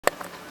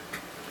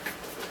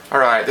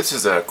Alright, this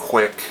is a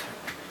quick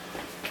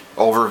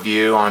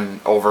overview on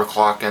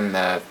overclocking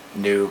the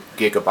new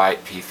Gigabyte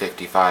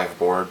P55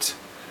 boards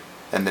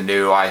and the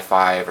new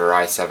i5 or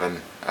i7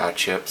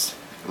 chips,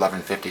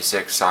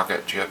 1156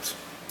 socket chips.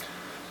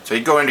 So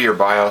you go into your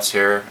BIOS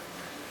here.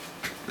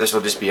 This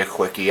will just be a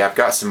quickie. I've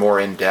got some more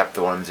in-depth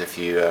ones if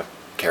you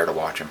care to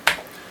watch them.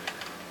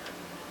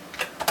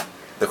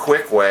 The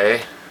quick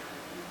way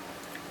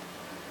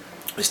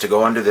is to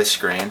go under this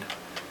screen,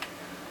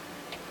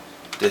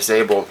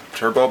 disable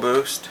Turbo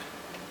Boost,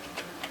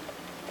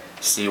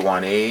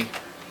 C1E,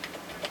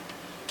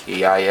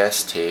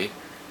 EIST,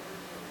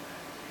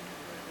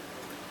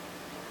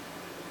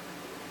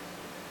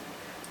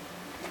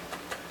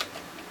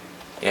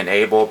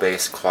 enable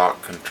base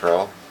clock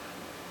control,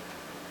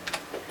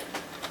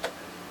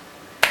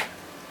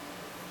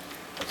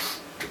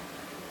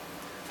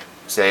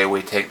 say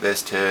we take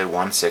this to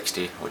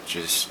 160, which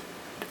is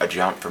a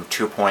jump from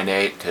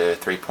 2.8 to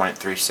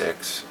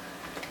 3.36.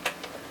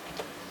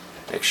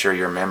 Make sure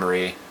your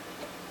memory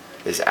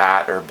is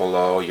at or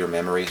below your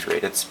memory's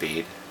rated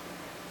speed.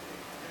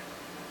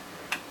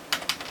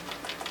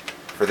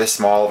 For this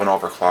small of an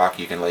overclock,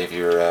 you can leave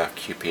your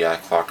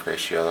QPI clock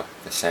ratio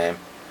the same.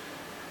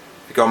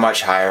 If you go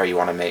much higher, you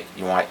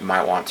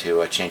might want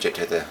to change it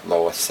to the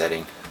lowest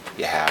setting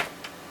you have.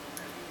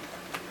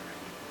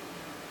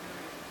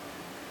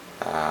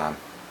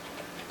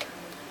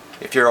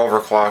 If you're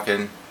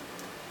overclocking,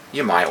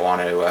 you might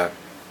want to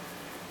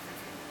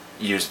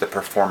use the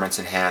performance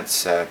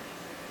enhance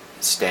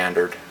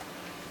standard.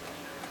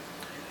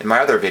 In my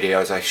other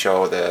videos I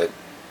show the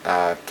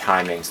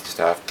timings and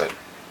stuff, but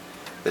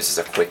this is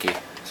a quickie.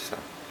 So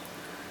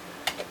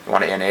you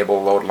want to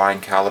enable load line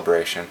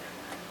calibration,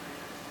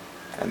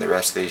 and the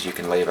rest of these you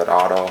can leave at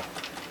auto.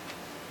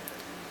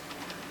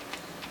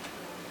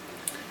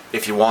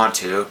 If you want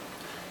to,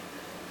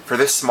 for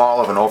this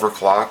small of an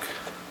overclock,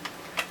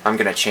 I'm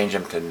going to change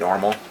them to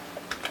normal,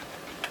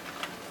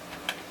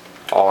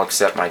 all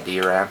except my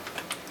DRAM.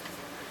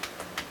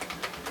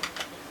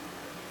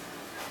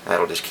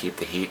 That'll just keep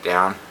the heat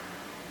down.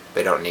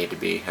 They don't need to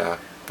be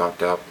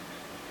bumped up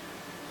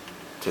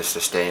to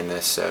sustain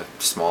this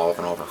small of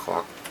an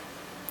overclock.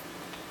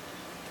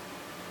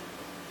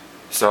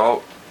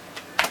 So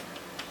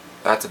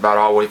that's about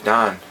all we've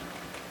done.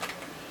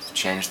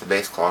 Change the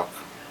base clock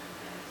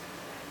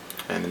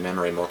and the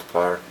memory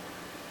multiplier.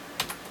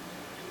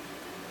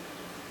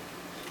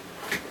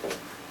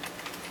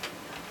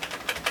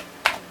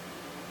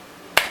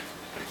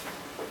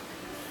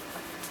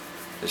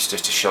 It's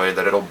just to show you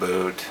that it'll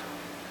boot.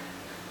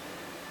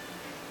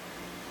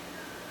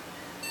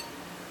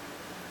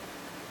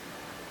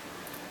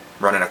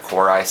 Running a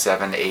Core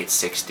i7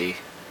 860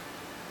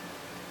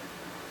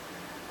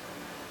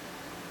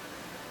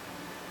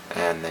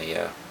 and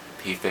the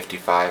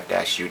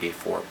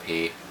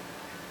P55-UD4P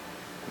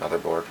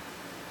motherboard.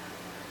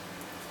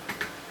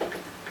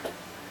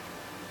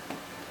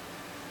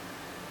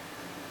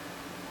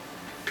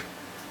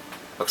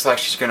 Looks like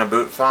she's going to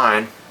boot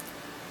fine.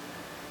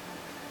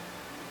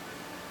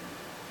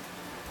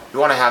 You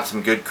want to have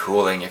some good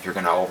cooling if you're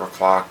going to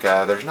overclock.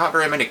 There's not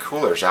very many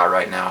coolers out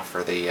right now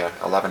for the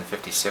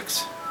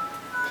 1156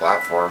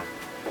 platform.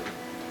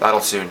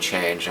 That'll soon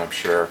change, I'm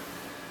sure.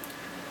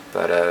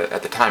 But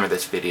at the time of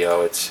this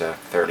video, it's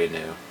fairly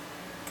new.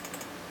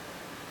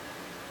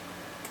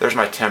 There's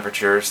my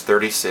temperatures: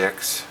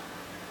 36,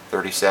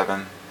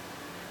 37,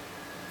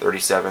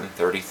 37,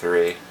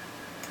 33,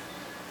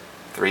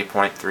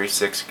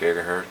 3.36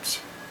 gigahertz.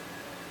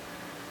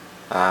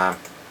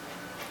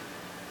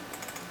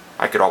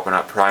 I could open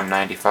up Prime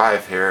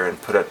 95 here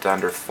and put it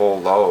under full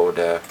load,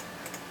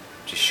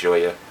 just show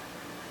you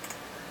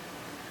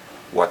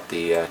what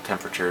the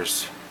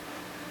temperatures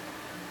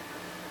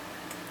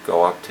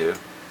go up to.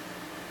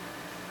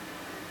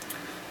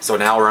 So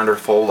now we're under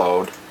full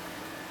load,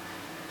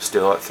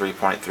 still at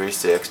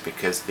 3.36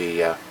 because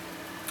the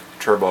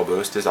turbo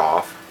boost is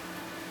off,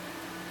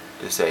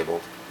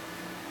 disabled,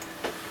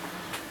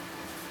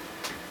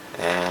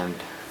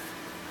 and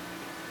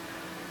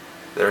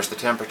there's the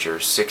temperature,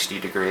 60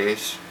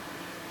 degrees.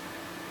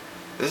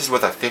 This is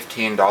with a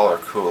 $15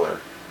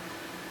 cooler.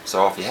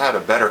 So if you had a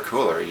better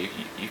cooler,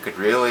 you could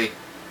really,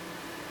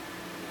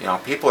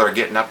 people are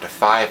getting up to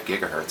 5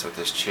 gigahertz with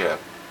this chip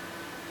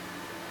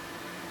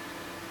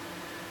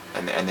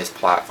and this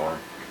platform.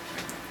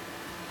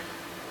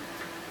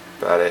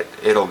 But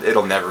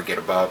it'll never get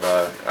above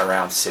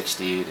around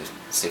 60 to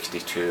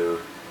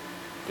 62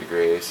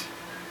 degrees.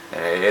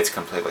 And it's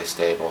completely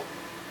stable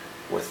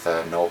with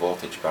no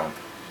voltage bump.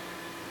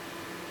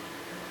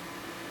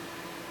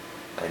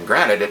 And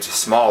granted, it's a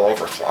small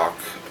overclock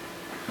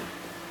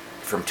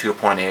from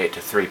 2.8 to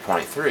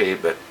 3.3,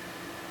 but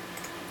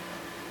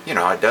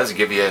it does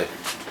give you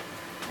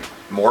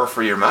more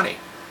for your money.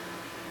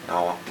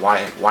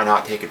 Why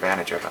not take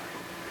advantage of it?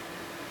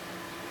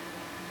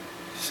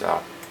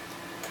 So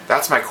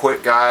that's my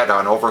quick guide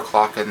on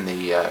overclocking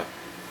the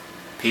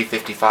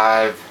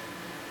P55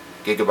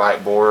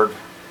 Gigabyte board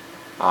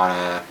on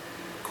a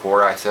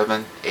Core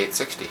i7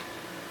 860.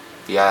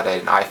 If you had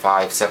an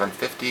i5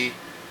 750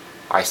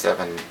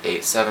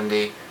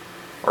 i7-870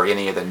 or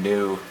any of the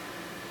new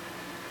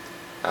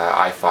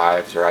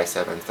i5s or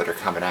i7s that are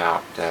coming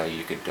out,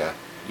 you could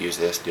use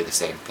this, do the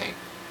same thing.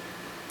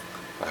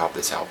 I hope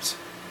this helps.